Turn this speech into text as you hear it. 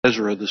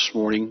Ezra this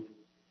morning,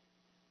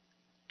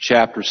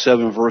 chapter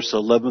 7, verse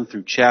 11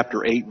 through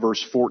chapter 8,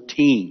 verse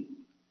 14.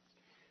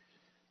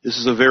 This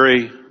is a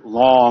very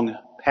long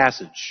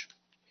passage,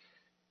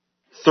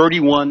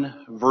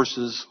 31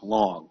 verses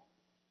long.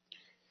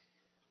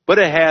 But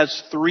it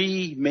has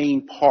three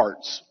main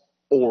parts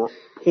or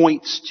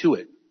points to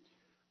it.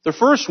 The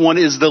first one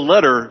is the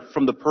letter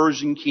from the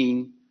Persian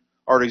king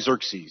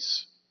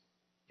Artaxerxes.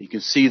 You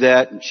can see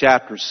that in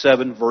chapter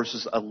 7,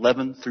 verses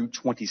 11 through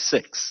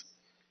 26.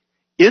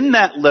 In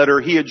that letter,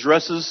 he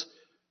addresses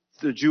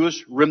the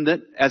Jewish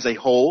remnant as a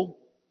whole.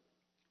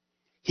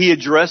 He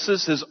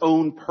addresses his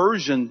own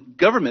Persian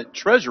government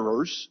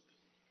treasurers,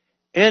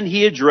 and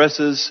he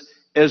addresses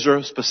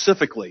Ezra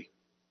specifically.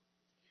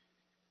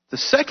 The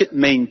second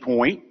main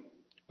point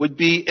would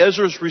be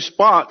Ezra's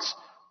response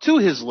to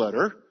his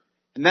letter,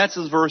 and that's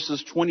in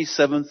verses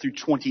 27 through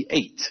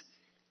 28.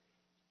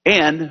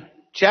 And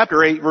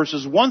chapter 8,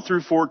 verses 1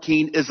 through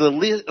 14 is a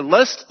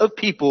list of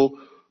people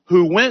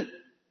who went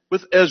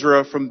with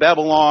Ezra from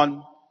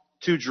Babylon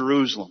to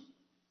Jerusalem.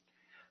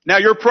 Now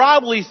you're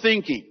probably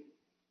thinking,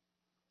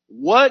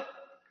 what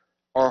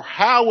or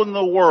how in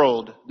the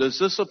world does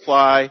this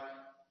apply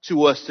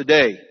to us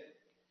today?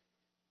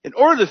 In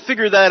order to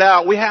figure that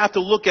out, we have to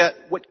look at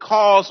what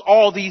caused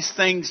all these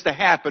things to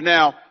happen.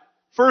 Now,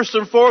 first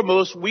and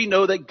foremost, we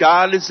know that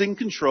God is in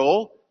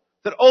control,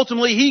 that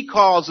ultimately He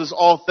causes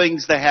all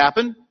things to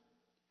happen.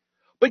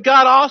 But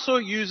God also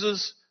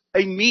uses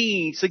a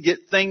means to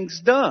get things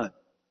done,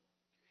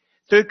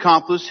 to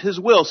accomplish His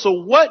will.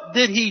 So what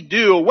did He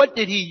do, or what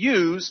did He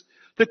use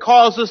to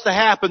cause this to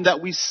happen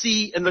that we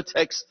see in the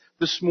text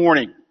this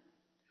morning?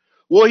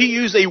 Well, He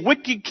used a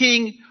wicked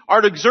king,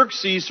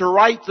 Artaxerxes, to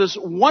write this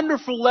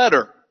wonderful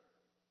letter.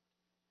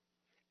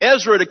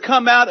 Ezra to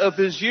come out of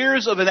his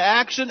years of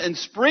inaction and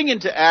spring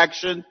into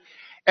action,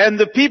 and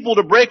the people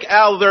to break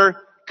out of their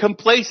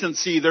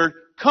complacency, their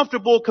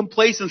comfortable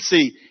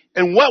complacency.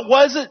 And what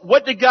was it?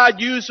 What did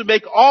God use to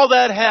make all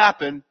that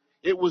happen?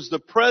 It was the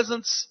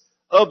presence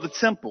of the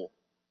temple.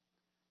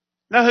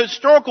 Now,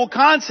 historical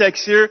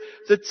context here,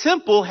 the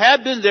temple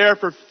had been there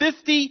for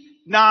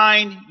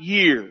 59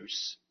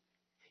 years.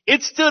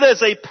 It stood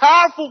as a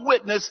powerful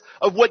witness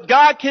of what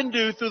God can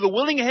do through the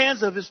willing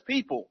hands of His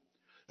people,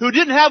 who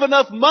didn't have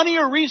enough money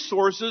or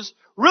resources,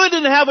 really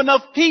didn't have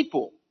enough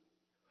people.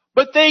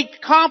 But they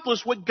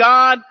accomplished what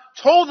God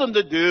told them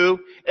to do,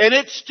 and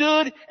it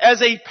stood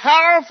as a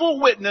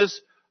powerful witness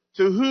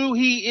to who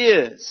He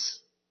is.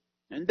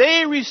 And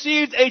they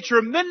received a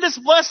tremendous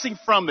blessing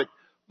from it,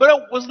 but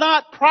it was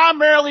not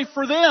primarily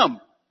for them.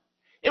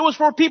 It was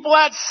for people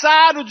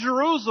outside of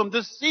Jerusalem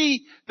to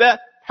see that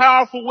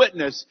powerful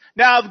witness.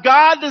 Now, if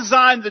God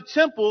designed the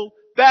temple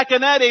back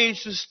in that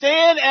age to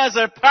stand as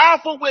a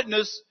powerful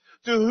witness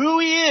to who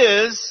He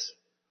is,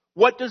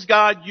 what does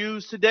God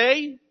use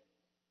today?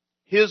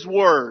 His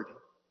Word.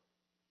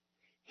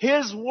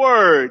 His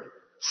Word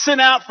sent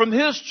out from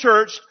His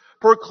church,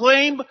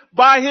 proclaimed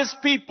by His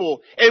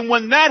people. And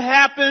when that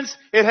happens,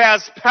 it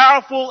has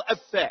powerful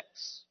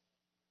effects.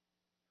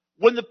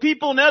 When the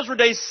people in Ezra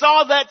Day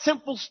saw that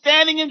temple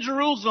standing in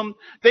Jerusalem,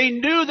 they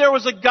knew there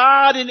was a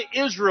God in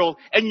Israel,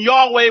 and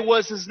Yahweh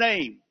was His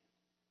name.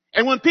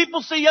 And when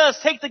people see us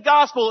take the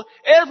gospel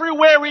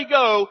everywhere we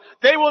go,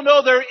 they will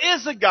know there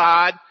is a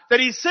God, that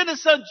He sent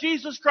His Son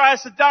Jesus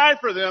Christ to die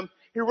for them.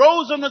 He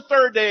rose on the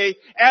third day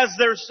as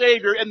their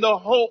Savior, and the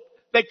hope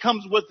that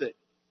comes with it.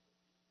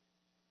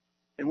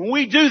 And when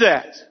we do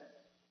that,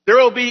 there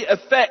will be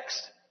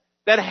effects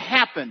that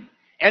happen.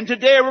 And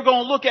today we're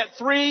going to look at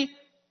three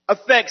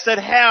effects that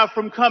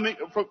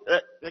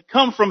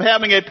come from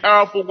having a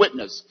powerful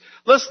witness.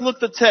 Let's look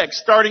at the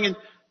text starting in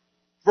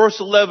verse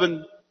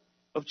 11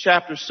 of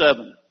chapter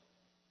 7.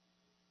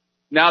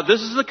 Now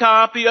this is a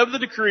copy of the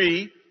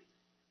decree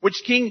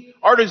which King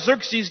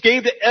Artaxerxes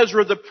gave to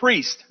Ezra the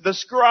priest, the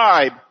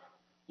scribe,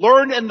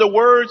 learned in the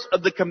words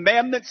of the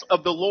commandments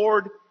of the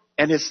Lord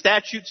and His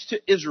statutes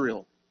to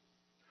Israel.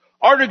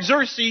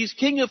 Artaxerxes,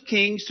 King of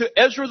Kings, to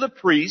Ezra the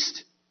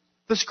priest,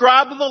 the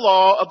scribe of the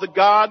law of the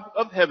God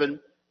of heaven,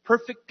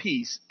 perfect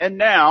peace. And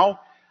now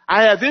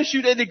I have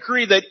issued a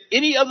decree that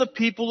any of the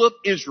people of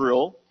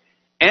Israel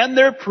and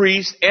their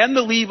priests and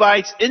the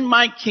Levites in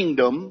my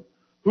kingdom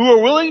who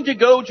are willing to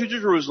go to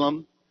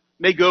Jerusalem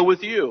may go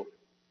with you.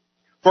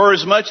 For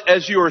as much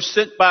as you are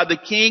sent by the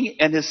king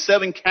and his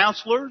 7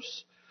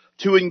 counselors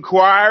to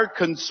inquire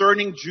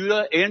concerning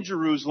Judah and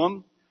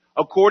Jerusalem,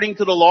 according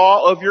to the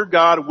law of your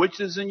God which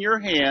is in your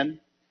hand,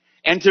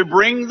 and to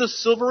bring the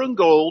silver and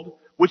gold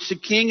which the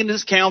king and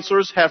his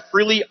counselors have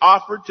freely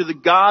offered to the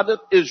God of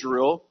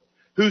Israel,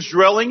 whose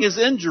dwelling is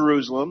in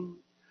Jerusalem,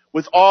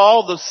 with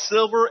all the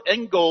silver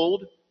and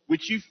gold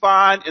which you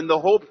find in the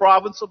whole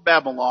province of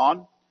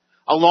Babylon,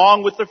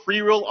 along with the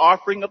freewill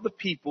offering of the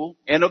people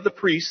and of the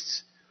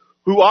priests,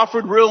 who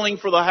offered willing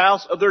for the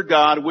house of their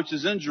God which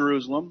is in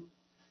Jerusalem.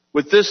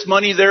 With this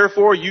money,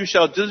 therefore, you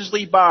shall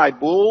diligently buy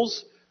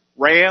bulls,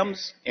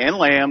 rams, and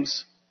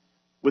lambs,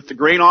 with the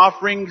grain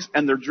offerings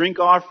and their drink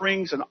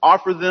offerings, and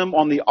offer them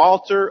on the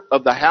altar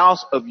of the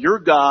house of your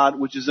God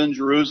which is in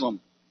Jerusalem.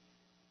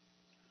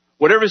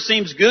 Whatever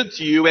seems good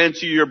to you and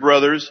to your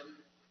brothers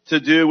to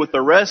do with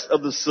the rest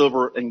of the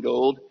silver and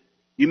gold,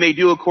 you may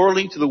do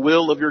according to the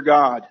will of your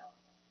God.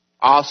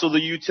 Also the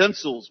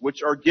utensils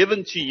which are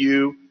given to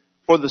you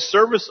for the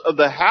service of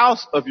the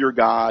house of your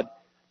God,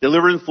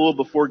 deliver in full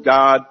before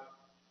God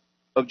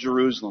of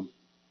Jerusalem.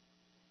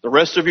 The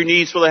rest of your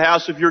needs for the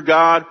house of your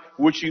God,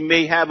 which you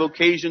may have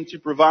occasion to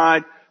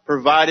provide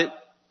it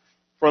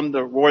from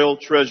the royal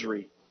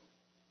treasury.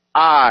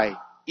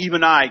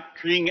 Even I,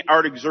 King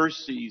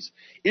Artaxerxes,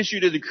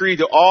 issued a decree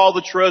to all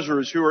the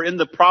treasurers who are in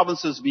the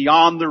provinces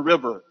beyond the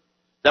river,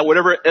 that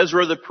whatever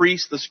Ezra the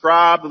priest, the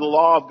scribe of the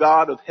law of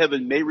God of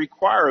heaven may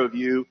require of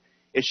you,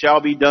 it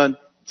shall be done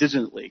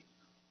diligently.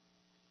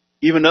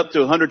 Even up to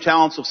 100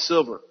 talents of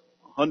silver,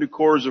 100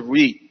 cores of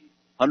wheat,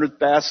 100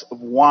 baths of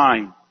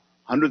wine,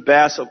 100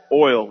 baths of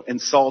oil and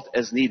salt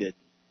as needed.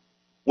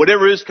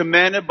 Whatever is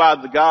commanded by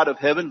the God of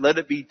heaven, let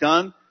it be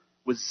done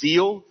with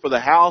zeal for the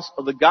house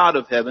of the God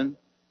of heaven,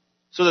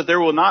 so that there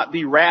will not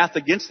be wrath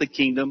against the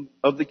kingdom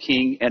of the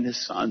king and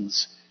his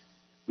sons.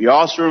 We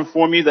also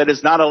inform you that it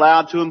is not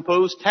allowed to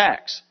impose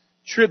tax,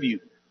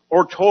 tribute,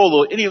 or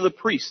toll on any of the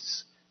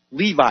priests,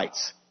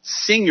 Levites,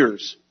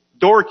 singers,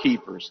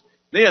 doorkeepers,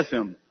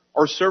 Nethinim,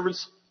 or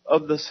servants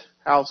of this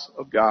house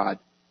of God.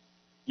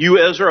 You,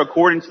 Ezra,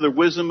 according to the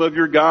wisdom of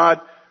your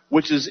God,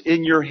 which is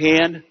in your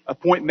hand,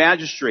 appoint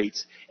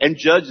magistrates and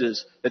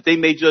judges, that they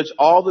may judge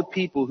all the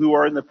people who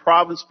are in the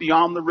province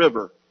beyond the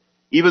river,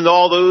 even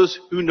all those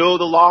who know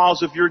the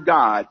laws of your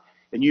God,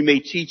 and you may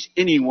teach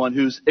anyone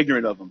who's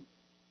ignorant of them.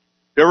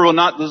 Whoever will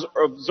not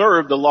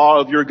observe the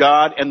law of your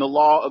God and the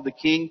law of the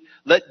king,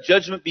 let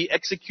judgment be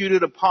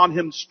executed upon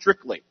him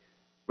strictly,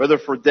 whether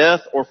for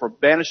death or for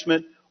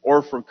banishment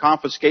or for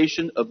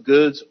confiscation of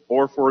goods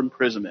or for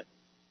imprisonment.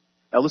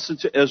 Now listen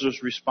to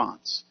Ezra's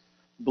response.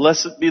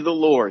 Blessed be the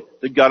Lord,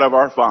 the God of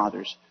our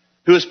fathers,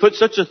 who has put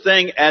such a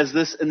thing as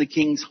this in the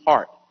king's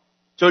heart,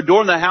 to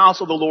adorn the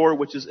house of the Lord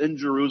which is in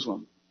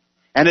Jerusalem,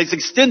 and has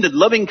extended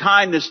loving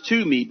kindness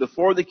to me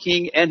before the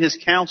king and his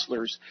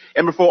counselors,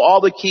 and before all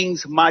the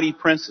king's mighty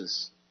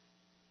princes.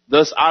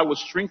 Thus I was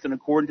strengthened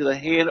according to the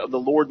hand of the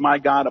Lord my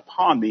God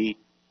upon me,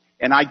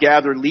 and I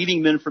gathered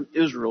leading men from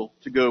Israel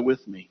to go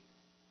with me.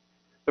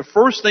 The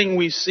first thing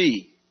we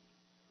see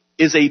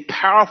is a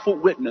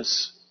powerful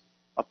witness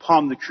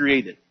upon the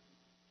created.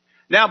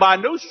 Now, by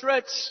no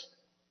stretch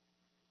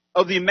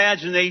of the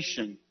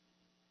imagination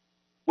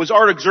was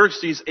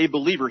Artaxerxes a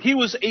believer. He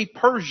was a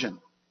Persian.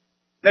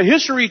 Now,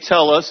 history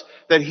tells us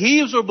that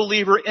he was a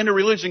believer in a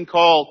religion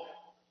called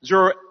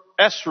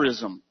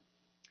Zoroastrianism.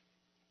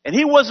 And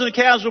he wasn't a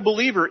casual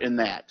believer in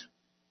that.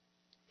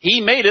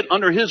 He made it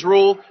under his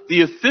rule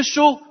the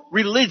official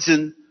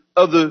religion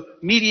of the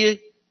Media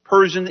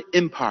Persian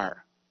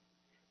Empire.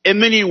 In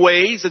many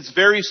ways, it's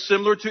very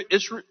similar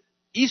to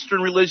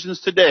Eastern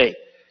religions today.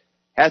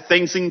 Had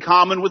things in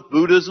common with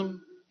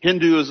Buddhism,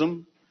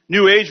 Hinduism,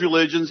 New Age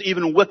religions,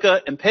 even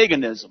Wicca and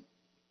paganism.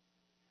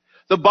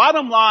 The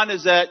bottom line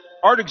is that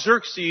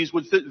Artaxerxes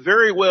would fit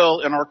very well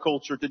in our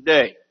culture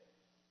today.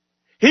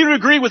 He would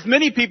agree with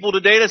many people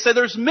today that say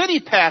there's many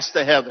paths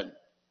to heaven.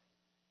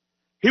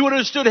 He would have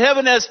understood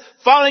heaven as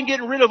finally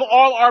getting rid of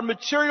all our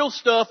material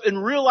stuff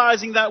and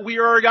realizing that we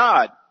are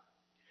God.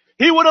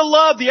 He would have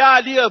loved the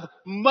idea of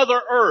Mother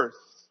Earth.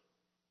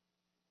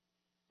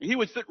 He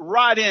would fit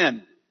right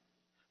in.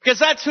 Because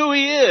that's who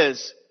he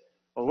is,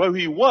 or who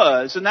he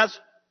was, and that's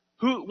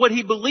what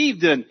he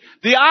believed in.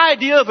 The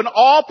idea of an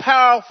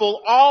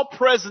all-powerful,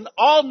 all-present,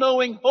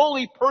 all-knowing,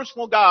 holy,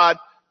 personal God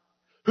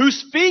who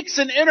speaks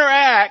and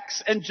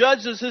interacts and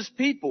judges his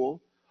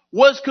people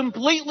was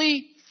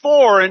completely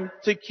foreign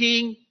to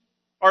King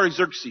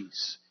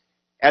Artaxerxes.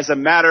 As a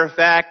matter of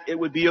fact, it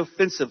would be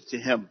offensive to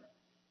him.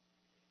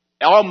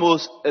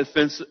 Almost as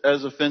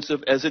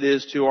offensive as it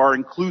is to our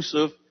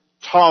inclusive,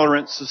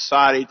 tolerant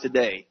society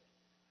today.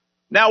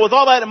 Now, with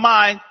all that in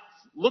mind,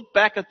 look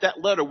back at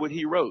that letter, what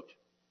he wrote.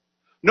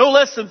 No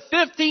less than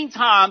 15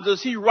 times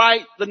does he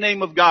write the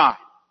name of God.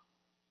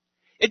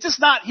 It's just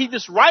not, he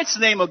just writes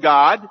the name of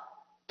God.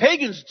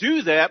 Pagans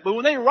do that, but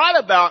when they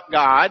write about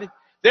God,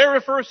 they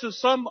refer to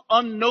some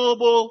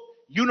unknowable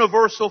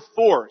universal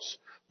force.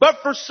 But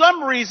for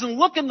some reason,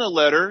 look in the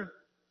letter,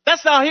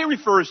 that's how he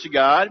refers to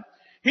God.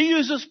 He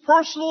uses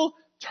personal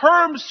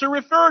terms to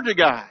refer to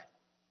God.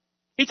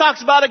 He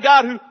talks about a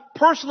God who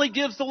personally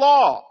gives the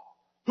law,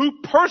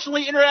 who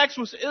personally interacts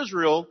with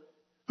Israel,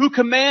 who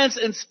commands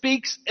and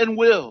speaks and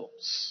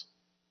wills.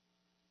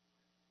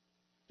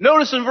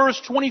 Notice in verse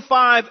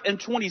 25 and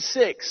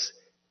 26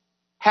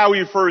 how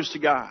he refers to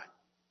God.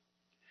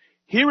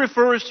 He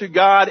refers to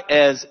God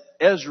as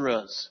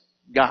Ezra's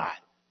God.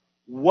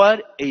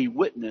 What a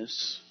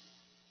witness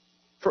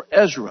for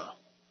Ezra.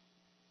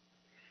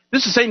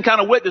 This is the same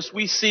kind of witness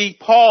we see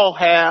Paul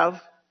have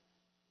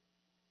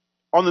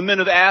on the men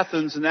of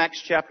Athens in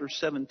Acts chapter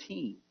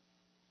 17.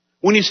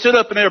 When he stood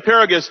up in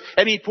Areopagus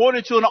and he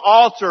pointed to an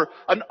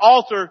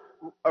altar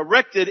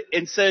erected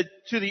and said,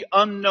 to the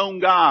unknown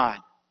God.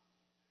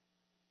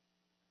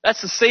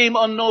 That's the same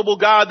unknowable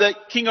God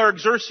that King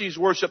Artaxerxes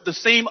worshiped, the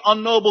same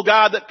unknowable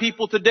God that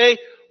people today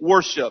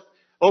worship.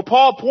 Well,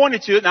 Paul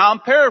pointed to it. Now I'm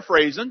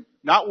paraphrasing,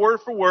 not word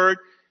for word,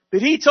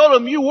 but he told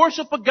them, you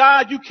worship a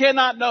God you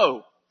cannot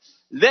know.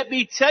 Let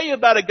me tell you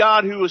about a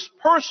God who is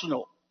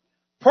personal.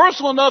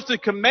 Personal enough to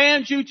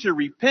command you to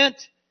repent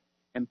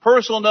and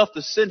personal enough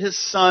to send his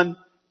son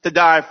to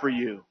die for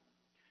you.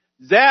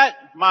 That,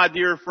 my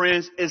dear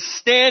friends, is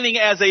standing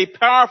as a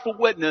powerful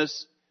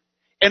witness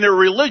in a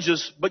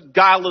religious but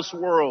godless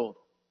world.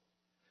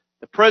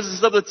 The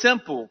presence of the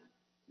temple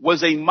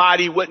was a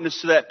mighty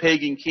witness to that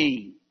pagan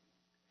king.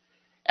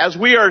 As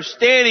we are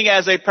standing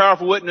as a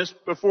powerful witness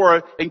before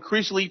an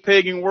increasingly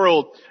pagan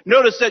world,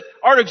 notice that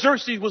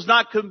Artaxerxes was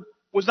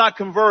not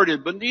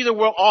converted, but neither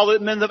were all the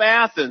men of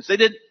Athens. They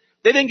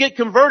didn't get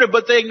converted,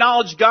 but they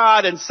acknowledged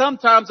God, and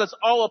sometimes that's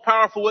all a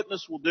powerful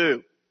witness will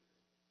do.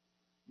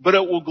 But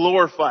it will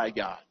glorify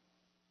God.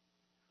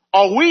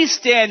 Are we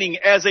standing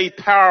as a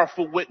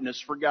powerful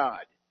witness for God?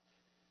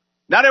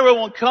 Not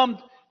everyone will come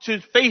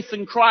to faith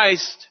in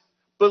Christ,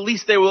 but at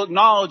least they will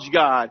acknowledge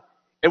God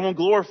and will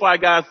glorify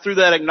God through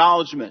that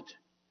acknowledgement.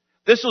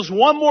 This is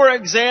one more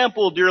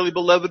example, dearly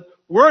beloved.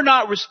 We're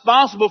not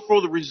responsible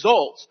for the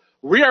results.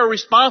 We are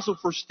responsible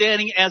for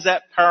standing as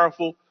that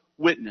powerful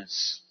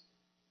witness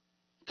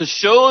to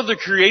show the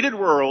created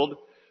world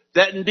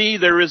that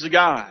indeed there is a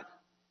God.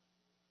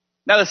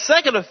 Now, the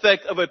second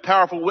effect of a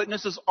powerful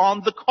witness is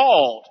on the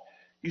called.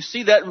 You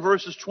see that in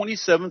verses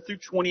 27 through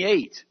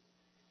 28.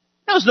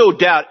 There's no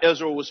doubt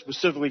Ezra was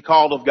specifically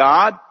called of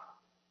God.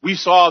 We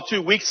saw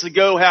 2 weeks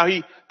ago how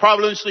he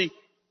providentially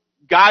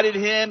guided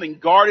him and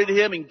guarded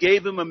him and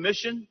gave him a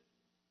mission.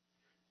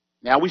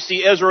 Now we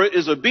see Ezra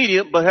is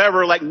obedient, but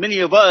however, like many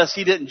of us,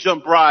 he didn't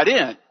jump right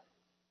in.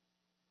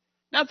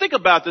 Now think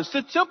about this.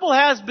 The temple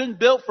has been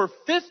built for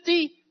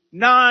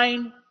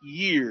 59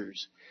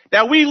 years.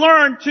 Now we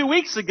learned 2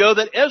 weeks ago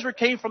that Ezra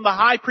came from the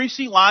high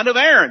priestly line of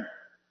Aaron.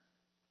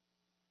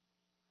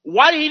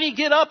 Why didn't he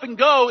get up and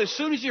go as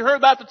soon as he heard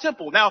about the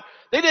temple? Now,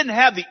 they didn't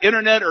have the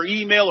internet or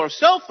email or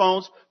cell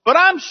phones, but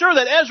I'm sure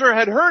that Ezra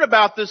had heard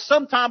about this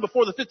sometime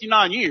before the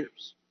 59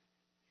 years.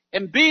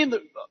 And being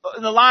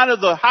in the line of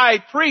the high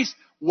priest,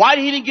 why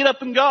did he didn't get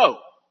up and go?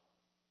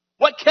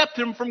 What kept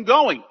him from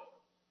going?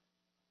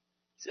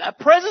 The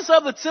presence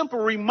of the temple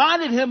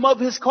reminded him of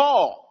his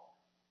call.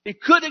 He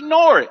couldn't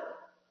ignore it.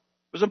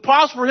 It was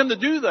impossible for him to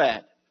do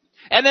that.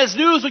 And as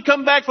news would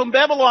come back from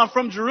Babylon,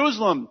 from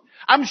Jerusalem,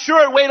 I'm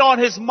sure it weighed on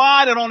his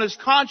mind and on his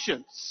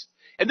conscience.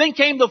 And then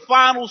came the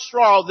final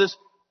straw, this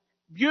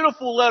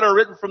beautiful letter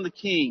written from the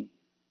king.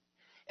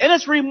 And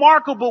it's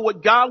remarkable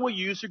what God will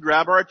use to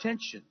grab our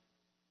attention.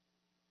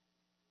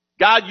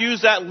 God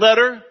used that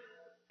letter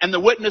and the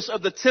witness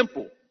of the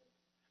temple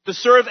to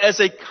serve as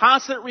a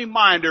constant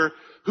reminder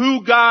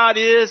who God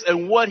is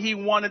and what he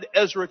wanted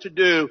Ezra to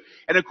do.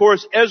 And of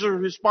course, Ezra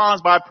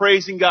responds by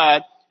praising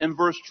God in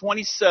verse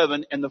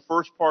 27 and the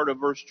first part of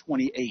verse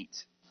 28.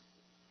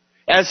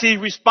 As he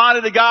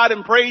responded to God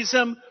and praised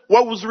him,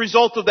 what was the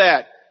result of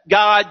that?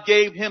 God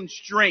gave him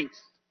strength.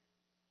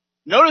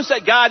 Notice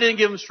that God didn't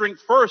give him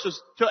strength first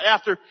until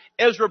after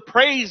Ezra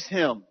praised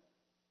him.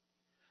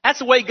 That's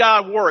the way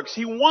God works.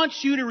 He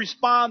wants you to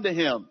respond to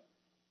him.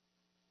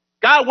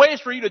 God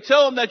waits for you to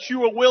tell him that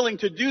you are willing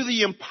to do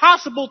the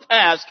impossible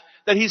task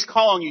that he's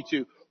calling you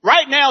to.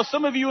 Right now,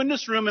 some of you in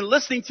this room and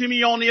listening to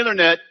me on the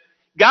internet,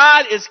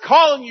 God is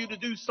calling you to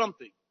do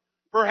something.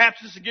 Perhaps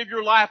it's to give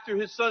your life to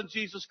his son,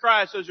 Jesus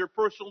Christ, as your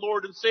personal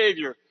Lord and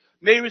Savior.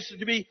 Maybe it's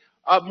to be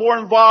more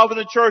involved in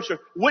the church or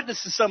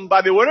witness to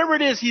somebody. Whatever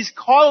it is, he's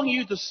calling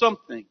you to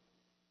something.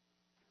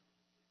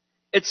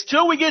 It's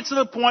till we get to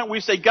the point where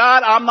we say,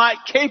 God, I'm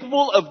not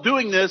capable of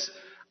doing this.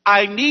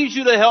 I need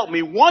you to help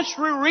me. Once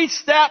we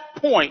reach that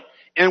point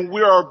and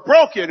we are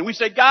broken and we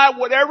say, God,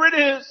 whatever it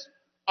is,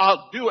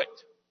 I'll do it.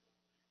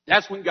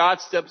 That's when God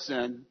steps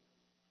in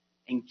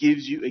and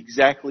gives you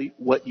exactly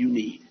what you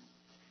need.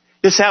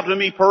 This happened to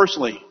me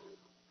personally.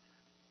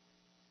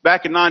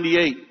 Back in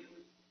 98.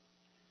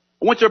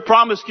 I went to a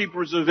Promise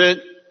Keepers event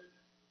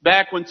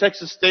back when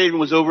Texas Stadium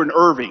was over in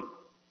Irving.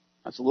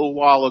 That's a little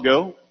while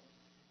ago.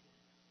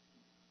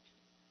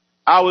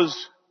 I was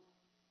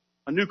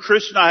a new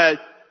Christian. I had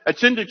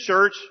attended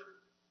church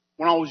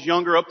when I was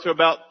younger, up to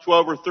about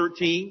 12 or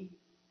 13.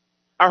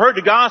 I heard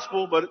the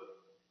gospel, but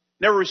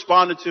never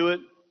responded to it.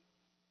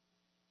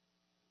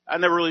 I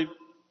never really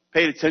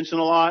paid attention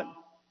a lot.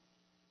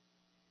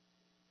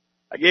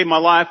 I gave my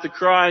life to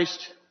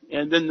Christ,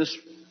 and then this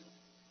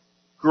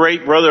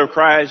great brother of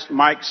Christ,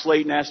 Mike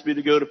Slayton, asked me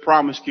to go to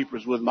Promise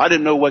Keepers with him. I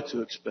didn't know what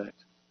to expect.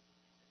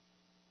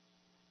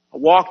 I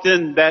walked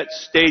in that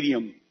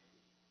stadium,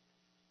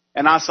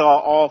 and I saw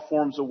all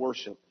forms of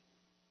worship.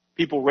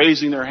 People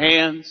raising their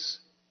hands,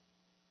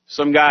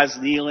 some guys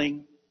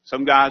kneeling,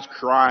 some guys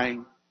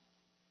crying,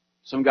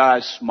 some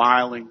guys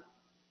smiling.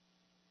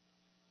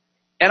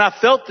 And I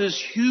felt this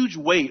huge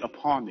weight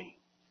upon me,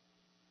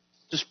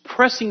 just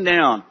pressing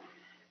down.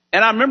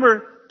 And I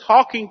remember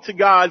talking to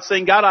God,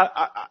 saying, God,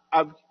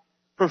 I've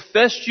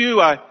professed you.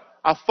 I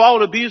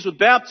followed obedience with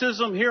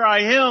baptism. Here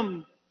I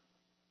am.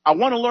 I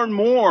want to learn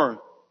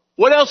more.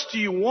 What else do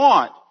you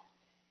want?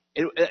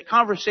 And that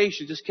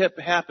conversation just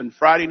kept happening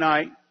Friday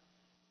night,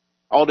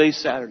 all day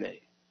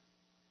Saturday.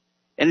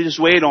 And it just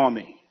weighed on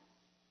me.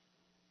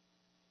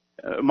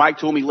 Mike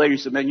told me later, he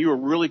said, man, you were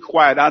really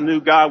quiet. I knew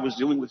God was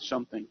dealing with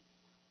something.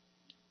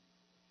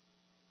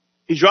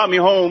 He dropped me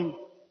home.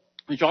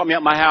 He dropped me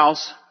at my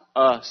house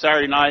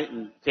Saturday night,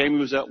 and Tammy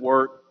was at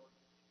work.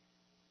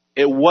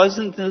 It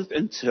wasn't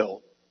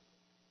until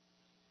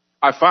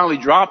I finally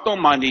dropped on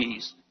my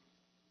knees,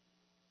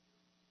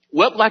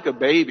 wept like a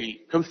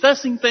baby,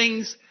 confessing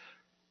things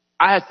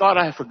I had thought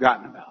I had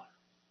forgotten about.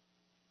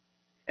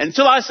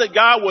 Until I said,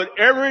 God,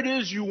 whatever it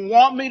is you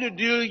want me to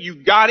do,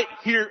 you got it.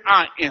 Here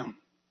I am.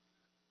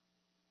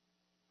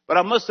 But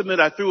I must admit,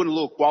 I threw in a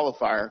little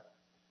qualifier.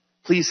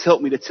 Please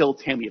help me to tell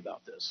Tammy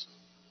about this.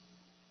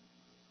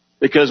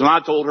 Because when I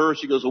told her,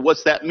 she goes, well,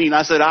 what's that mean?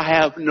 I said, I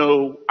have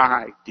no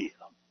idea.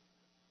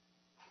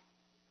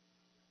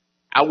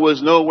 I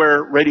was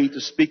nowhere ready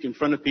to speak in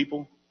front of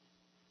people.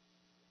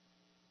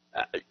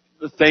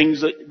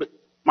 But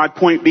my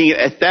point being,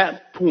 at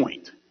that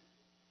point,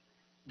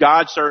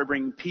 God started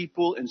bringing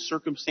people and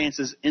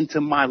circumstances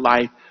into my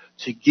life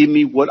to give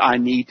me what I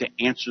need to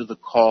answer the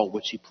call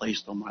which He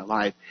placed on my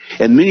life.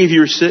 And many of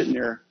you are sitting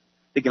there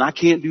thinking, I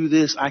can't do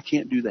this, I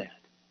can't do that.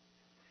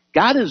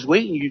 God is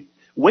waiting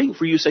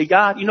for you to say,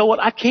 God, you know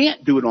what? I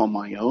can't do it on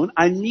my own.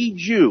 I need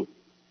you.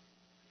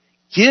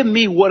 Give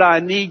me what I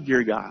need,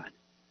 dear God.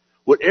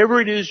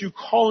 Whatever it is you're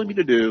calling me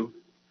to do,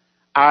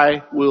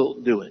 I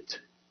will do it.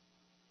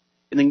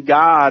 And then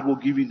God will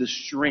give you the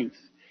strength,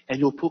 and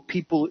He'll put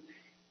people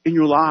in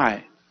your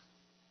life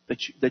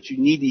that you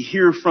need to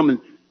hear from, and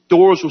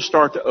doors will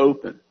start to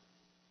open.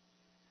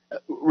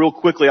 Real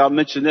quickly, I'll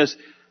mention this.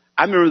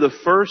 I remember the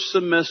first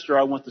semester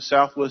I went to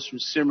Southwestern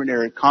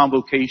Seminary,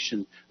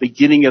 convocation,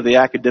 beginning of the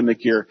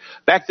academic year.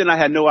 Back then I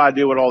had no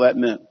idea what all that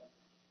meant.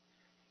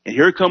 And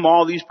here come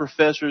all these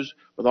professors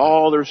with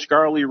all their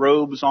scarlet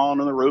robes on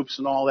and the ropes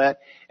and all that.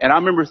 And I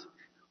remember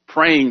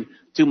praying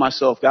to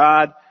myself,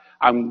 God,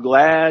 I'm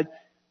glad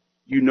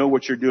you know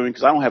what you're doing,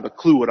 because I don't have a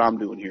clue what I'm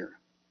doing here.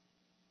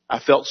 I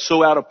felt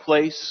so out of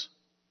place,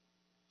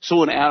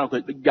 so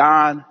inadequate, but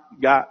God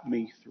got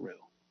me through.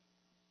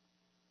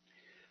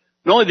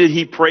 Not only did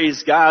he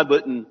praise God,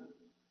 but in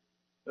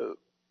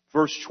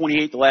verse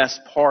 28, the last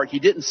part, he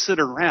didn't sit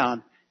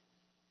around.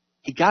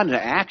 He got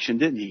into action,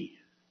 didn't he?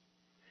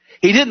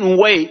 He didn't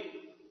wait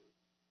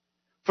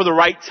for the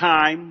right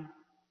time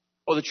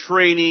or the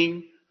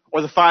training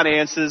or the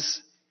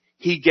finances.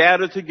 He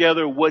gathered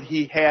together what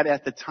he had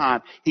at the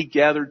time. He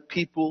gathered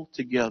people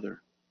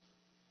together.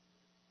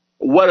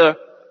 What an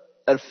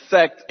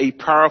effect a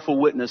powerful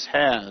witness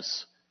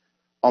has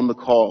on the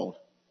called.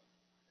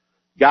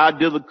 God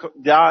did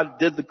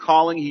the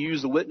calling. He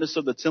used the witness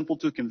of the temple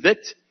to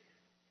convict.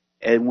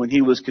 And when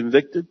he was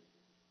convicted,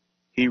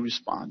 he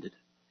responded.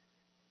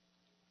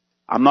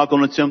 I'm not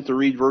going to attempt to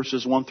read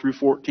verses 1 through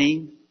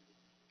 14.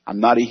 I'm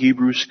not a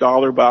Hebrew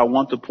scholar, but I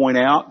want to point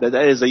out that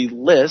is a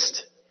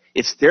list.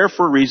 It's there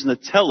for a reason to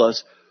tell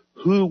us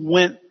who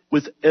went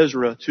with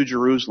Ezra to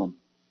Jerusalem.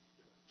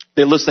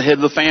 They list the head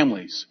of the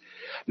families.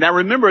 Now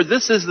remember,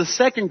 this is the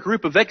second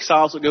group of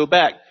exiles that go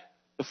back.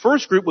 The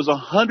first group was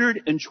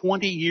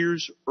 120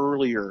 years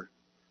earlier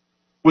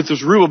with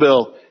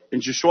Zerubbabel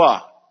and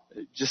Joshua.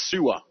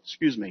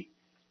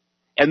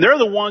 And they're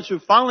the ones who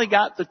finally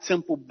got the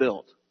temple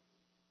built.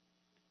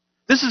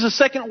 This is the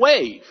second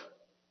wave.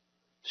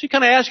 So you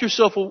kind of ask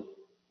yourself, well,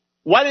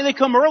 why didn't they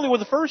come early with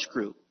the first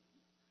group?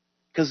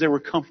 Because they were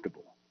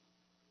comfortable.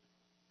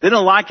 They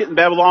didn't like it in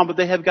Babylon, but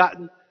they have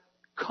gotten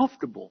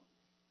comfortable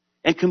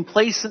and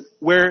complacent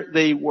where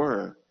they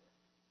were.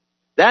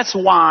 That's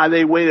why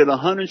they waited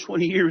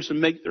 120 years to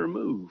make their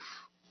move.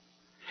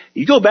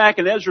 You go back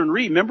in Ezra and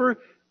read, remember,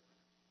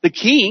 the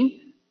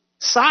king,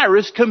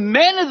 Cyrus,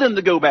 commanded them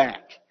to go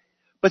back.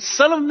 But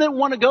some of them didn't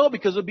want to go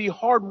because it would be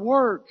hard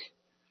work.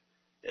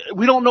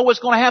 We don't know what's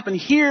going to happen.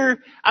 Here,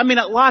 I may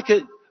not like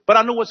it, but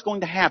I know what's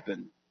going to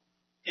happen.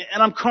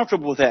 And I'm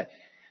comfortable with that.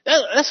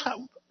 That's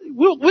how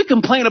we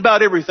complain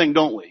about everything,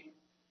 don't we?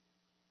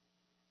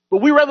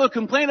 But we rather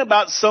complain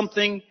about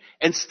something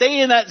and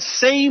stay in that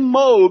same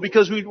mode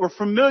because we're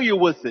familiar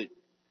with it.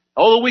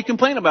 Although we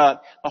complain about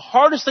it, the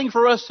hardest thing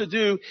for us to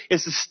do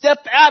is to step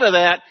out of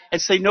that and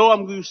say, no,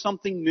 I'm going to do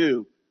something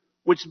new.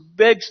 Which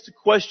begs the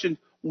question,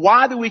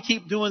 why do we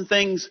keep doing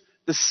things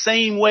the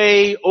same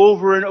way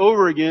over and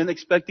over again,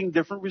 expecting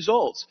different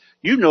results?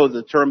 You know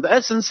the term,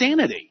 that's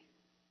insanity.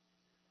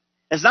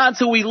 It's not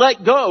until we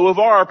let go of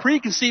our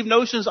preconceived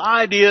notions,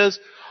 ideas,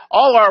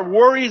 all our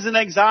worries and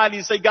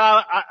anxieties, say,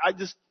 God,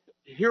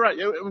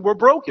 we're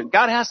broken.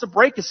 God has to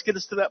break us, get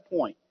us to that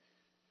point.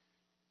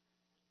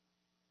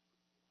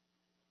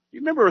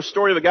 You remember a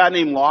story of a guy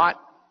named Lot?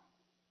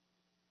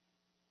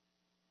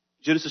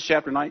 Genesis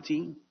chapter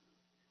 19.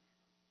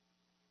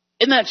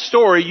 In that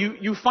story,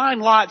 you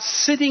find Lot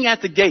sitting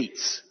at the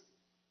gates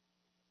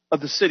of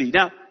the city.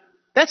 Now,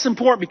 that's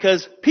important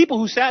because people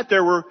who sat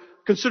there were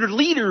considered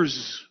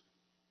leaders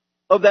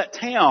of that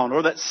town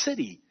or that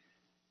city.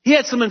 He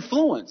had some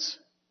influence.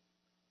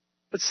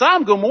 But Sodom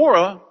and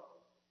Gomorrah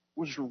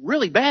was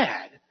really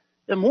bad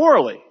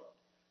immorally.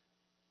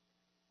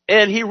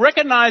 And he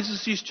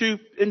recognizes these two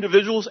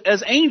individuals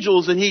as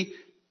angels, and he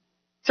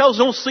tells,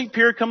 don't sleep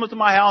here, come up to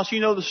my house, you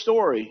know the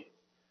story.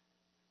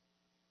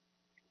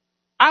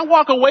 I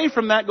walk away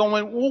from that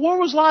going, well, where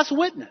was Lot's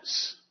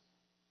witness?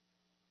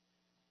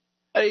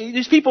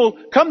 These people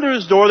come to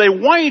his door, they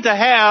want him to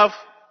have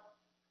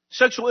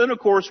sexual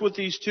intercourse with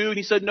these two, and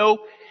he said no.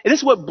 And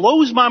this is what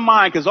blows my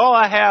mind, because all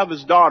I have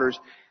is daughters.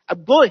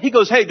 He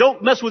goes, hey,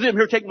 don't mess with him,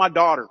 here, take my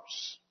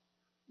daughters.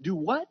 Do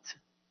what?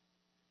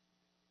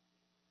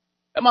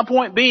 And my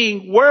point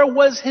being, where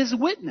was his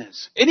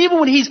witness? And even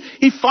when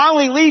he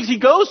finally leaves, he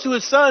goes to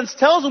his sons,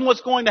 tells them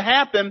what's going to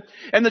happen,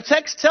 and the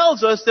text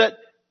tells us that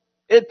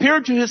it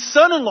appeared to his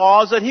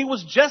son-in-laws that he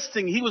was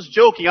jesting, he was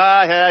joking,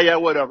 yeah,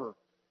 whatever.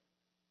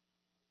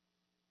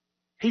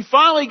 He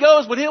finally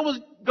goes, but he'll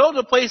go to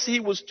the place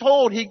he was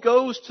told. He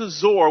goes to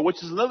Zoar,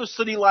 which is another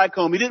city like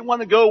home. He didn't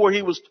want to go where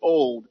he was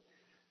told.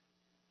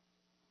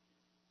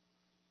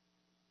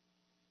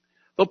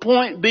 The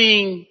point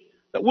being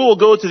that we will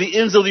go to the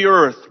ends of the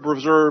earth to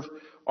preserve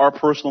our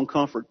personal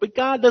comfort. But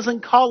God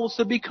doesn't call us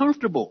to be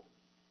comfortable.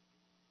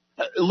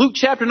 Luke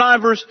chapter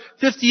 9 verse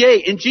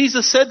 58, and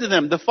Jesus said to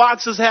them, the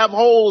foxes have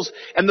holes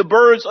and the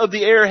birds of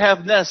the air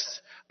have nests,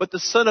 but the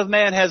Son of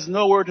Man has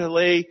nowhere to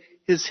lay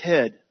his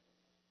head.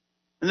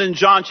 And then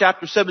John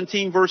chapter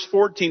 17 verse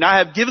 14, I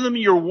have given them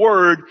your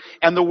word,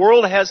 and the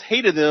world has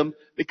hated them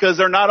because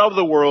they're not of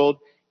the world,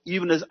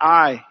 even as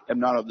I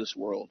am not of this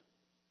world.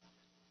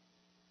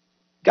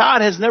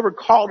 God has never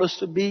called us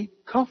to be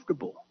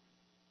comfortable.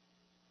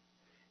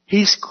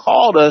 He's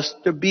called us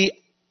to be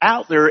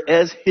out there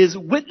as his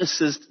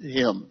witnesses to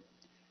him.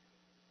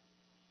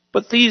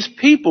 But these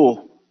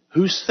people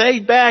who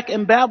stayed back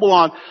in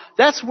Babylon,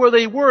 that's where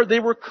they were. They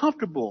were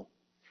comfortable.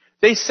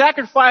 They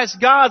sacrificed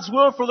God's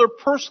will for their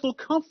personal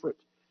comfort.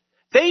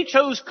 They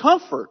chose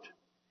comfort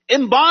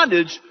in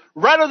bondage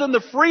rather than the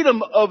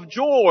freedom of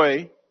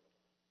joy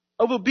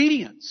of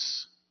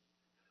obedience.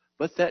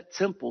 But that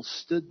temple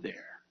stood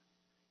there,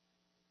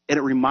 and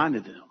it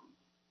reminded them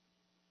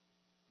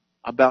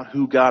about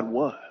who God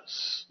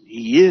was.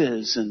 He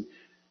is, and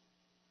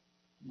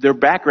their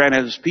background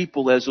as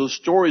people, as those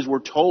stories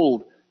were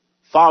told,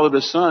 father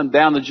to son,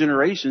 down the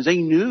generations, they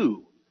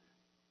knew.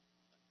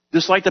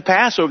 Just like the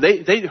Passover,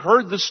 they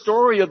heard the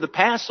story of the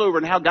Passover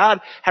and how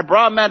God had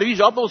brought them out of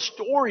Egypt, all those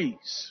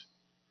stories.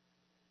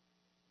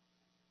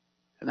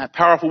 And that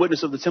powerful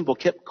witness of the temple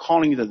kept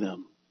calling to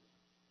them.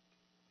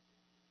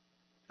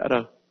 Got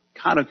to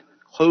kind of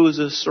close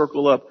this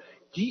circle up.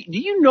 Do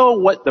you know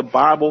what the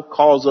Bible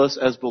calls us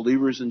as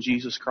believers in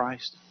Jesus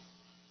Christ?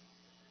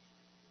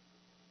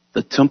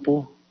 The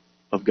temple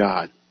of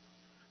God.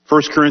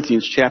 1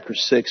 Corinthians chapter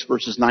 6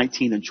 verses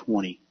 19 and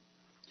 20.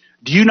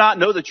 Do you not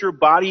know that your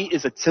body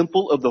is a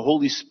temple of the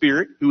Holy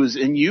Spirit who is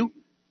in you,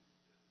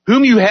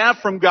 whom you have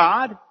from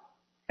God,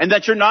 and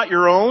that you're not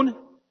your own?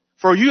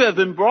 For you have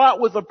been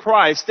bought with a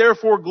price.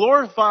 Therefore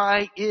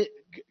glorify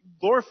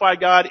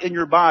God in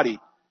your body.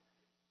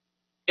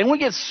 And we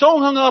get so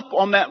hung up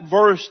on that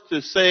verse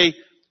to say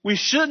we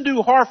shouldn't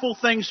do harmful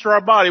things to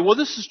our body. Well,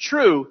 this is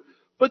true,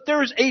 but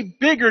there is a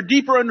bigger,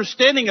 deeper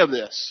understanding of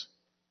this.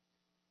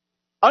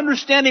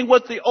 Understanding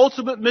what the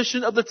ultimate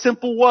mission of the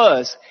temple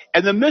was.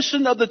 And the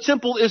mission of the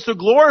temple is to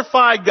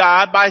glorify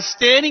God by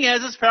standing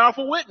as his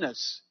powerful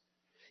witness.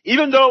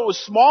 Even though it was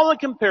small in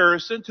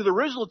comparison to the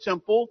original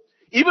temple,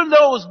 even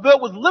though it was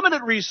built with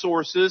limited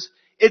resources,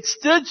 it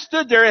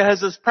stood there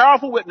as his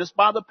powerful witness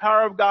by the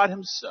power of God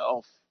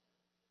himself.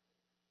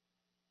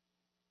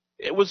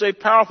 It was a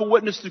powerful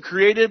witness to the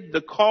created,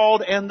 the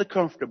called, and the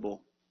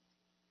comfortable.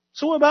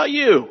 So what about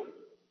you?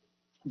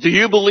 Do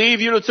you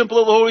believe you're the temple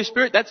of the Holy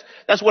Spirit?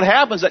 That's what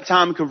happens at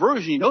time of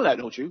conversion. You know that,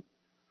 don't you?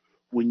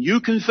 When you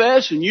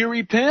confess and you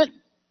repent,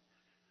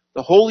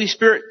 the Holy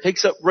Spirit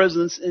takes up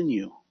residence in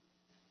you.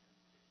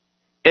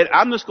 And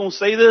I'm just going to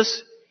say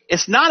this.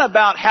 It's not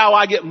about how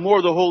I get more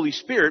of the Holy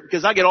Spirit,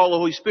 because I get all the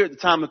Holy Spirit at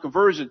the time of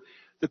conversion.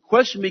 The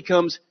question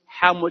becomes,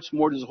 how much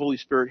more does the Holy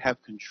Spirit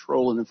have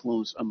control and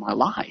influence on my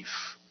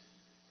life?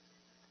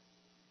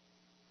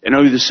 And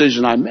every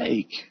decision I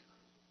make.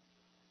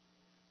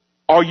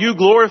 Are you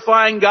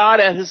glorifying God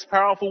as his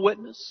powerful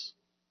witness?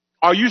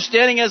 Are you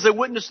standing as a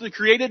witness to the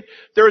created?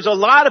 There's a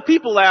lot of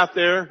people out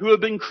there who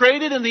have been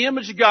created in the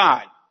image of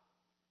God.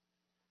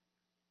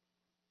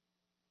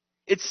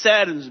 It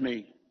saddens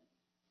me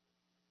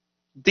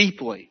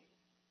deeply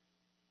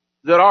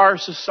that our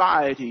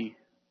society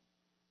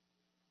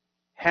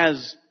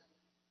has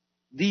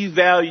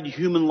devalued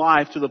human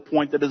life to the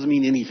point that doesn't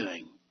mean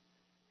anything.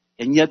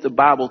 And yet the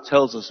Bible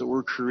tells us that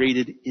we're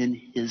created in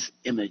his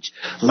image.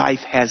 Life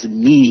has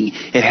meaning.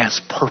 It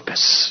has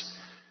purpose.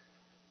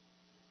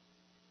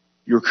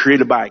 You're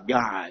created by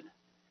God.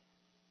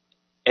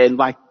 And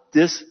like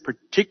this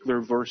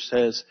particular verse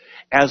says,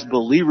 as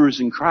believers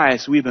in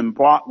Christ, we've been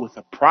bought with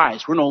a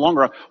price. We're no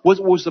longer,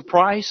 what was the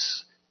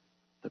price?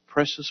 The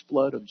precious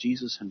blood of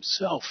Jesus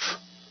himself.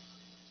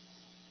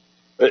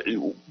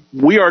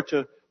 We are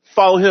to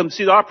follow him.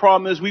 See, our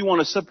problem is we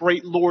want to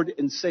separate Lord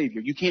and Savior.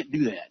 You can't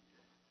do that.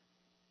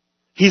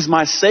 He's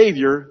my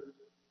Savior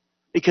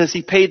because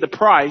he paid the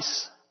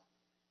price,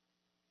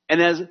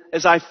 And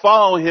as I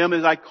follow him,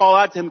 as I call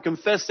out to him,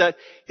 confess that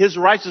his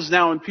righteousness is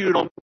now imputed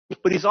on me,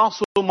 but he's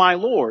also my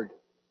Lord.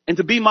 And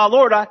to be my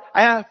Lord,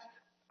 I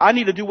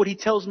need to do what he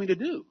tells me to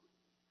do.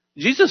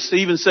 Jesus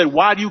even said,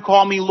 why do you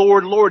call me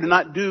Lord, Lord, and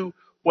not do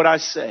what I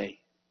say?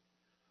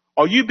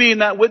 Are you being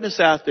that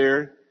witness out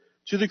there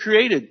to the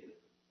created,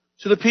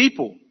 to the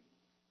people,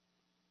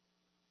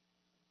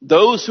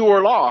 those who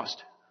are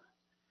lost?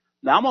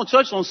 Now I'm going to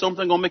touch on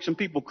something going to make some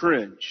people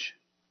cringe.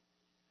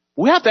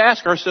 We have to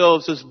ask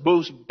ourselves this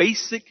most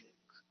basic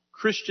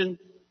Christian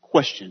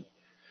question.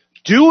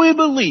 Do we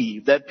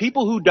believe that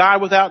people who die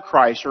without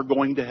Christ are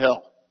going to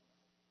hell?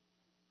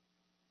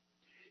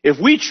 If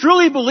we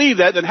truly believe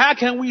that, then how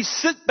can we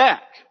sit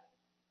back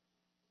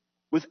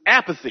with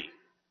apathy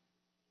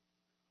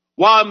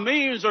while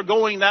millions are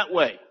going that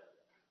way?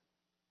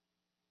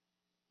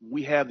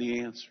 We have the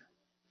answer.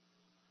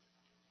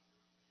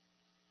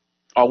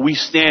 Are we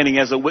standing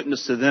as a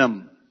witness to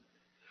them?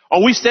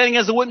 Are we standing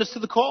as a witness to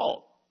the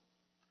call?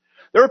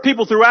 There are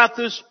people throughout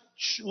this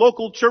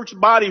local church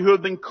body who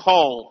have been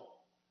called.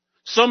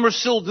 Some are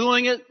still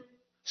doing it.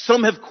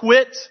 Some have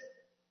quit.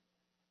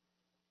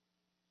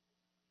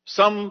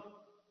 Some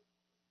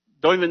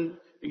don't even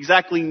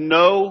exactly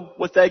know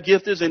what that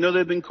gift is. They know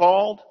they've been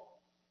called.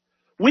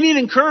 We need to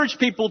encourage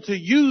people to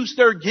use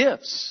their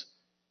gifts.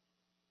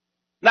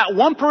 Not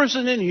one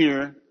person in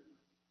here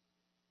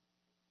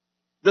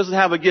doesn't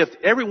have a gift.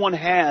 Everyone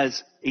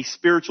has a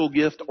spiritual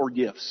gift or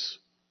gifts.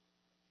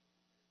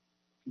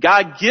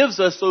 God gives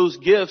us those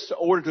gifts in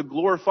order to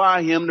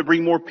glorify Him, to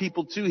bring more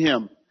people to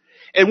Him.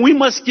 And we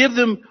must give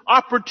them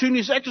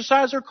opportunities to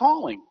exercise their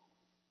calling.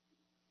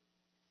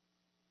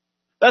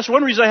 That's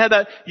one reason I had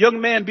that young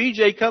man,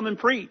 BJ, come and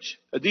preach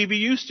at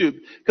DBU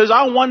student. Because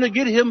I wanted to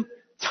get him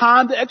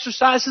time to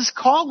exercise his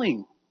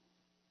calling.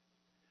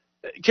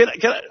 Can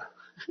I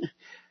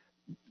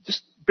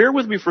just bear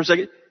with me for a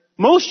second.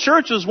 Most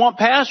churches want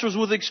pastors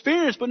with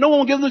experience, but no one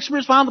will give them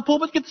experience behind the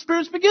pulpit to get the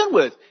experience to begin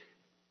with.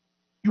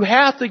 You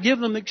have to give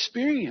them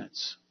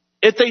experience.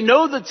 If they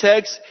know the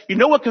text, you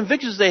know what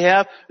convictions they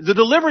have, the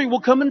delivery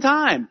will come in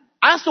time.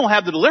 I still don't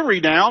have the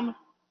delivery down.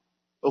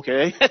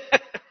 Okay.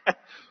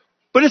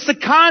 But it's the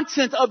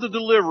content of the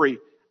delivery.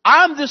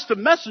 I'm just a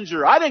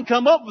messenger. I didn't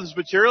come up with this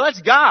material.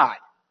 That's God.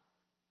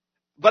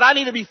 But I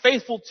need to be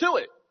faithful to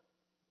it.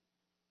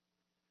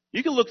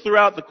 You can look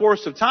throughout the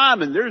course of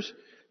time and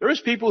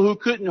there's people who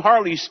couldn't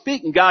hardly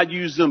speak and God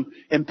used them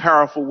in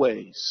powerful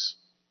ways.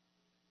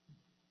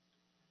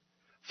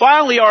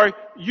 Finally,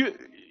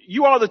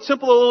 you are the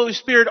temple of the Holy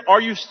Spirit.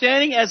 Are you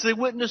standing as a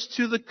witness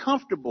to the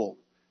comfortable?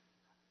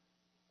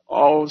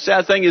 Oh, the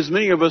sad thing is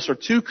many of us are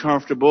too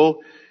comfortable.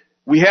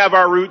 We have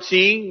our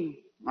routine,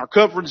 our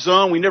comfort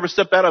zone. We never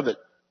step out of it.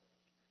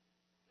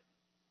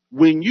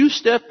 When you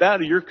step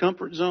out of your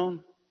comfort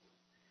zone,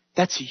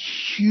 that's a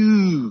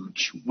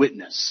huge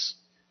witness.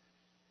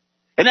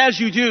 And as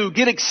you do,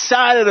 get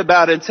excited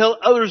about it and tell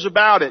others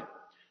about it.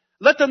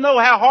 Let them know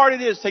how hard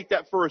it is to take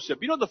that first step.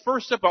 You know the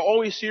first step I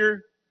always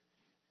hear?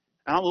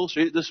 I'll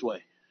illustrate it this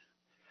way.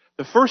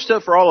 The first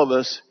step for all of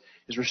us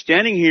is we're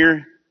standing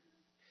here.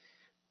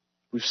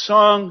 We've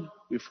sung.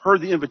 We've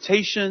heard the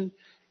invitation.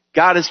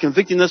 God is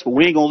convicting us, but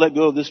we ain't going to let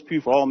go of this pew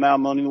for all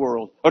amount of money in the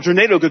world. A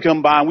tornado could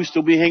come by and we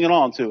still be hanging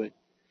on to it.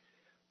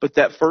 But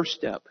that first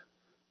step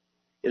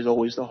is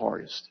always the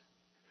hardest.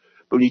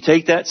 But when you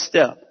take that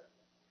step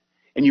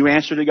and you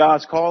answer to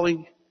God's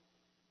calling,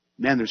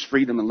 man, there's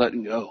freedom in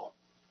letting go.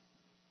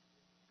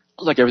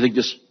 It's like everything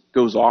just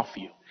goes off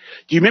you.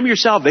 Do you remember your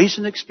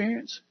salvation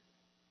experience?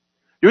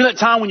 During that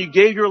time when you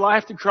gave your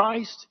life to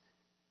Christ?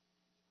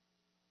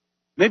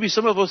 Maybe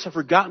some of us have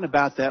forgotten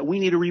about that. We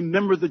need to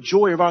remember the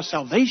joy of our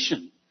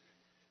salvation.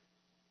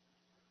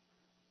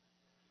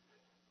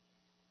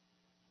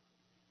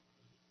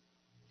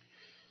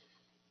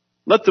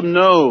 Let them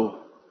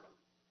know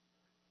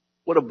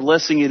what a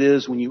blessing it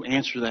is when you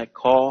answer that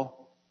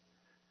call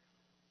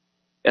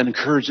and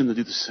encourage them to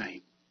do the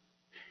same.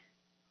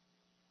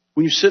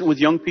 When you're sitting with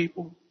young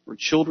people or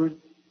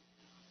children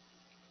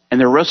and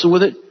they're wrestling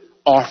with it,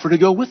 offer to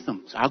go with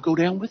them. So I'll go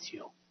down with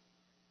you.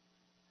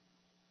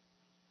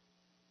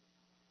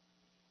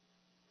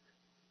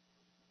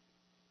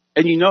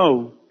 And you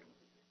know,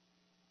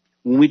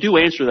 when we do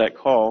answer that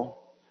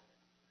call,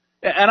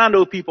 and I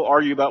know people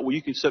argue about, well,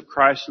 you can accept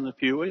Christ in the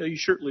pew. Well, you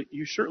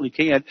certainly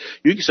can.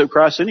 You can accept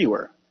Christ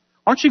anywhere.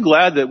 Aren't you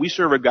glad that we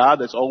serve a God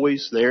that's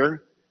always there? You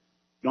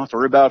don't have to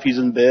worry about if he's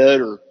in bed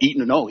or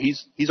eating. No,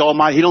 he's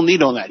almighty. He don't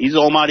need on that. He's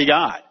Almighty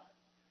God.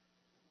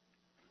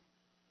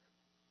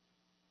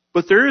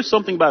 But there is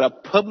something about a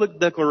public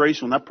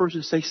declaration. When that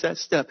person takes that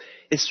step,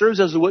 it serves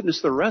as a witness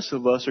to the rest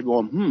of us are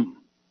going,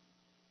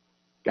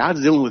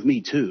 God's dealing with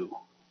me too.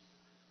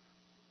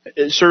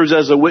 It serves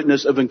as a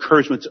witness of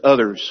encouragement to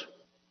others.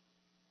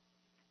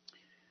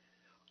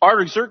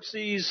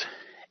 Artaxerxes,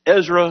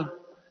 Ezra,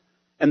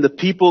 and the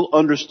people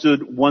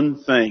understood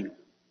one thing.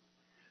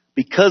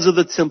 Because of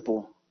the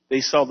temple, they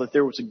saw that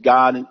there was a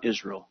God in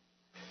Israel.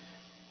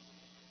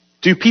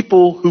 Do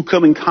people who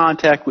come in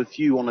contact with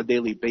you on a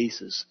daily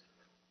basis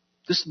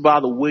Just by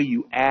the way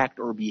you act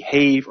or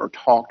behave or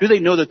talk. Do they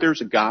know that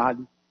there's a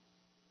God?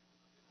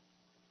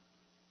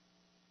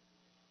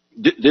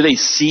 Do they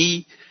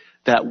see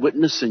that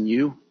witness in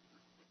you?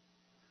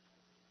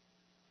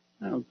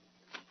 Now,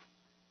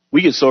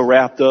 we get so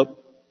wrapped up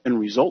in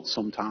results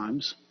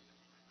sometimes.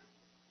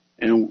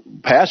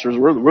 And pastors,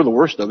 we're the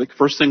worst of it.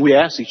 First thing we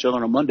ask each other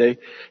on a Monday,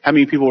 how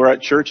many people were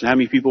at church and how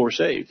many people were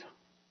saved?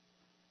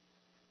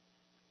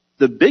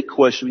 The big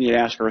question we need to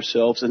ask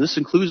ourselves, and this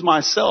includes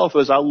myself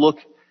as I look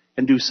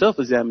and do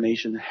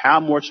self-examination,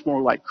 how much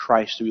more like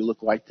Christ do we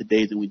look like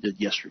today than we did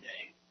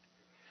yesterday?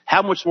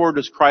 How much more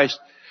does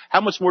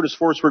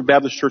Forestburg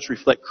Baptist Church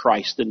reflect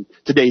Christ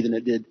today than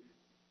it did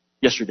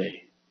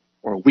yesterday,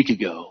 or a week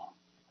ago,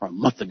 or a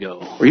month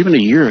ago, or even a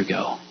year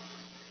ago?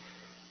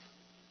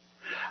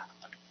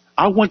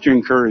 I want to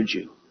encourage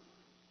you.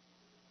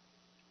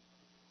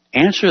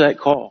 Answer that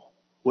call,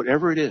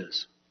 whatever it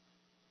is,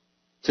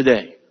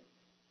 today.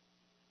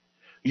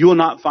 You will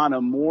not find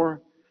a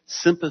more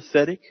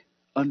sympathetic,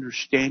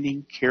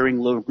 understanding, caring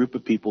little group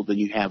of people than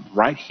you have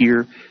right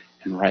here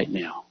and right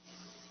now.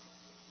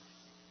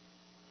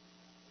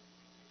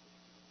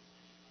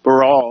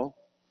 We're all,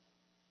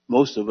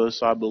 most of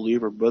us, I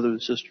believe, are brothers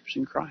and sisters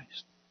in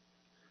Christ.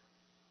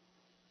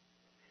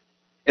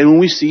 And when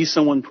we see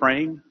someone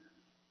praying,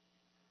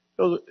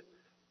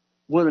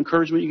 what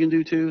encouragement you can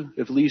do too,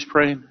 if Lee's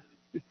praying,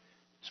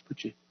 just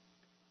put your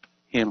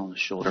hand on his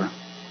shoulder.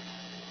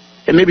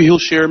 And maybe he'll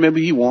share,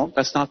 maybe he won't.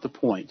 That's not the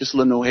point. Just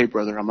let him know, hey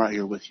brother, I'm right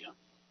here with you.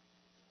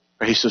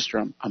 Or hey sister,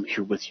 I'm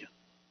here with you.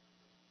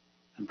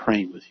 I'm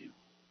praying with you.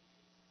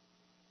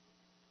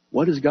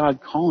 What is God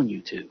calling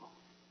you to?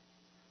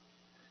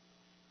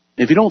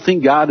 If you don't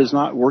think God is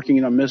not working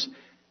in our midst,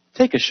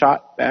 take a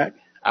shot back.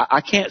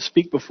 I can't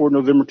speak before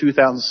November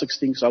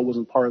 2016 because I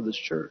wasn't part of this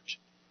church.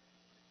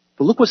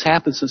 But look what's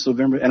happened since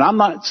November. And I'm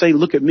not saying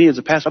look at me as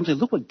a pastor. I'm saying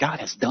look what God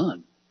has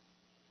done.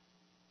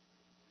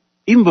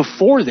 Even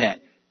before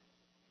that.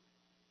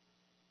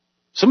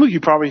 Some of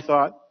you probably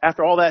thought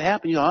after all that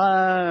happened,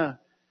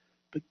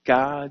 but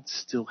God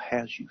still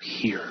has you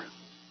here.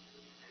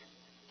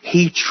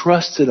 He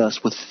trusted us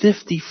with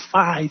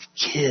 55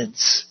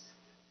 kids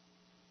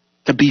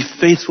to be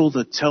faithful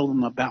to tell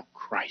them about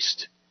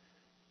Christ.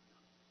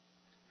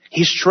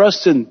 He's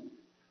trusting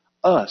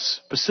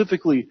us,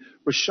 specifically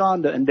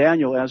Rashonda and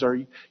Daniel as our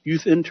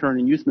youth intern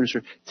and youth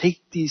minister, take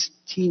these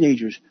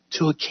teenagers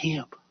to a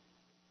camp.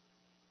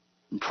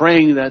 I'm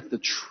praying that the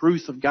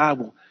truth of God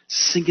will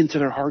sink into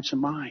their hearts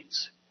and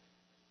minds.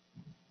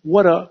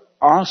 What an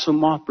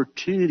awesome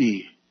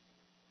opportunity.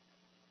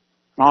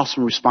 An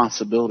awesome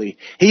responsibility.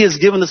 He has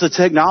given us the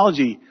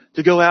technology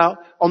to go out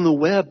on the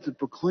web to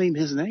proclaim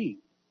His name.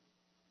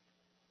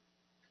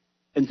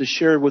 And to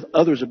share with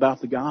others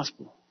about the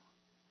gospel.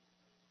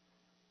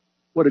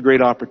 What a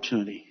great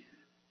opportunity.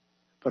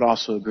 But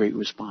also a great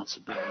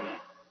responsibility.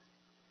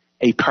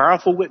 A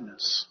powerful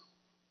witness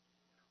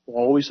will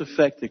always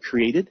affect the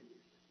created,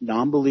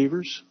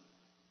 non-believers,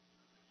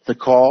 the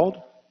called,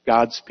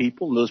 God's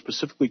people, and those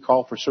specifically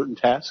called for certain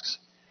tasks,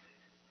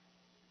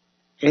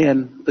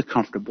 and the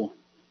comfortable.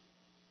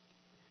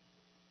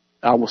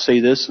 I will say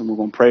this, and we're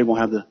going to pray, we'll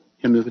have the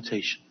hymn of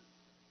invitation.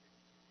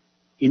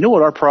 You know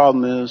what our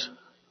problem is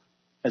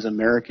as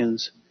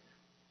Americans,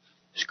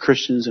 as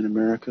Christians in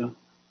America?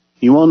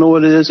 You want to know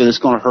what it is? And it's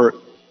going to hurt.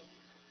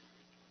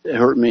 It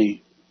hurt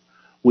me.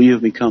 We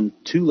have become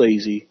too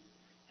lazy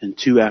and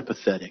too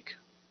apathetic.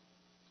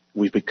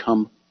 We've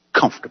become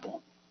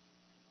comfortable.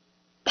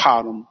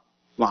 Bottom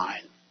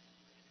line.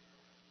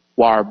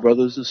 While our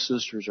brothers and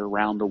sisters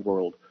around the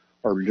world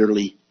are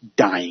literally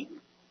dying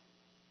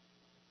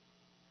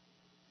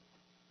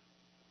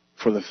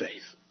for the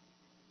faith.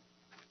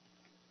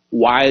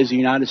 Why is the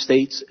United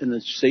States in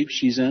the shape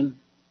she's in?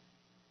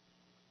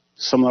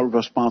 Some of the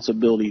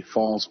responsibility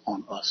falls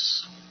on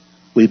us.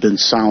 We've been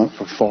silent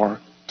for far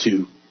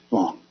too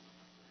long.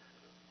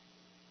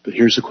 But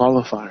here's the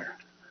qualifier.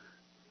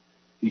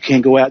 You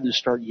can't go out and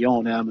start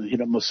yelling at them and hit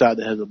them upside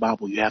the head of the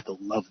Bible. You have to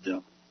love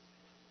them.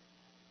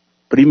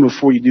 But even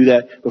before you do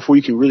that, before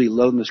you can really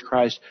love them as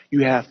Christ,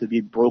 you have to be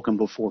broken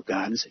before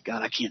God and say,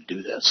 God, I can't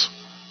do this.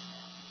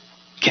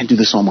 I can't do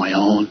this on my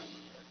own.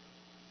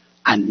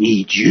 I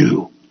need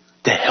you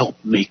to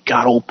help me.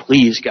 God, oh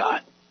please,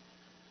 God.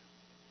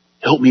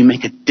 Help me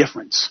make a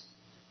difference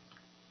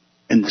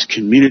in this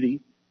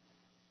community,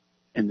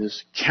 in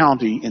this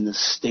county, in this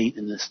state,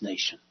 in this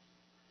nation.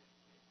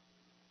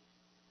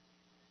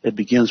 It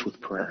begins with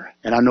prayer.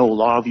 And I know a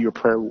lot of you are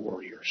prayer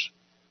warriors.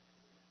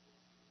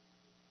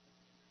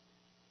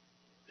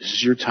 This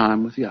is your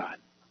time with God.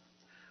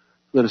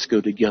 Let us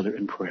go together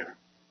in prayer.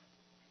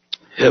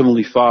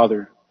 Heavenly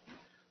Father,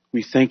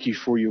 we thank you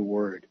for your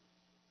word.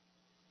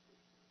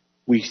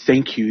 We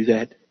thank you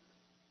that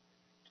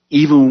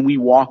even when we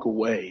walk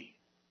away,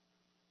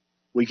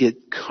 we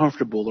get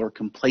comfortable or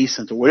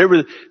complacent or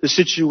whatever the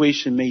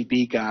situation may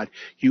be, God,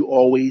 you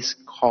always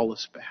call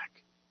us back.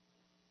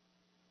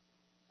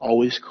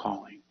 Always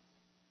calling.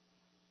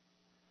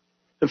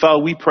 And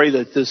Father, we pray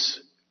that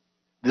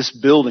this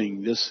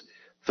building, this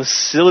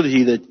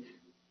facility that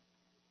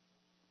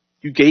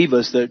you gave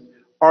us, that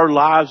our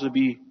lives would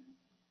be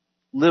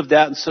lived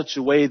out in such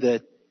a way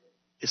that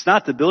it's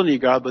not the building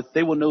of God, but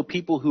they will know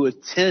people who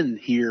attend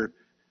here,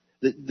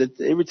 that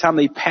every time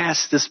they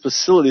pass this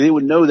facility, they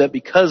would know that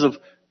because of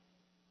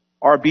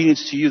our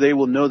obedience to you, they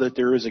will know that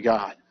there is a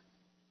God.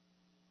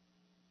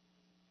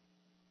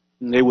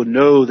 And they will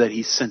know that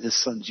He sent His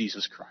Son,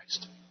 Jesus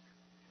Christ.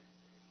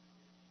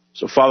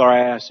 So, Father,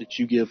 I ask that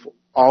you give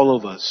all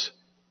of us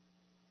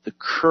the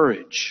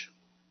courage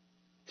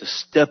to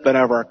step out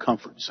of our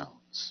comfort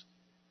zones,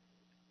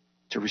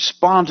 to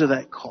respond to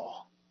that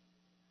call.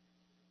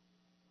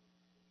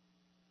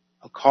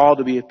 A call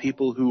to be a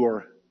people who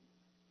are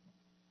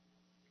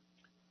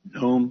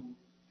known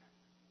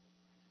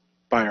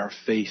by our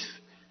faith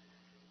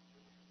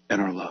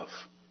and our love.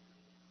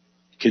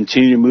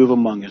 Continue to move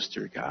among us,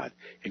 dear God.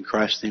 In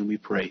Christ's name we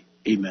pray.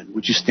 Amen.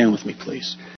 Would you stand with me, please?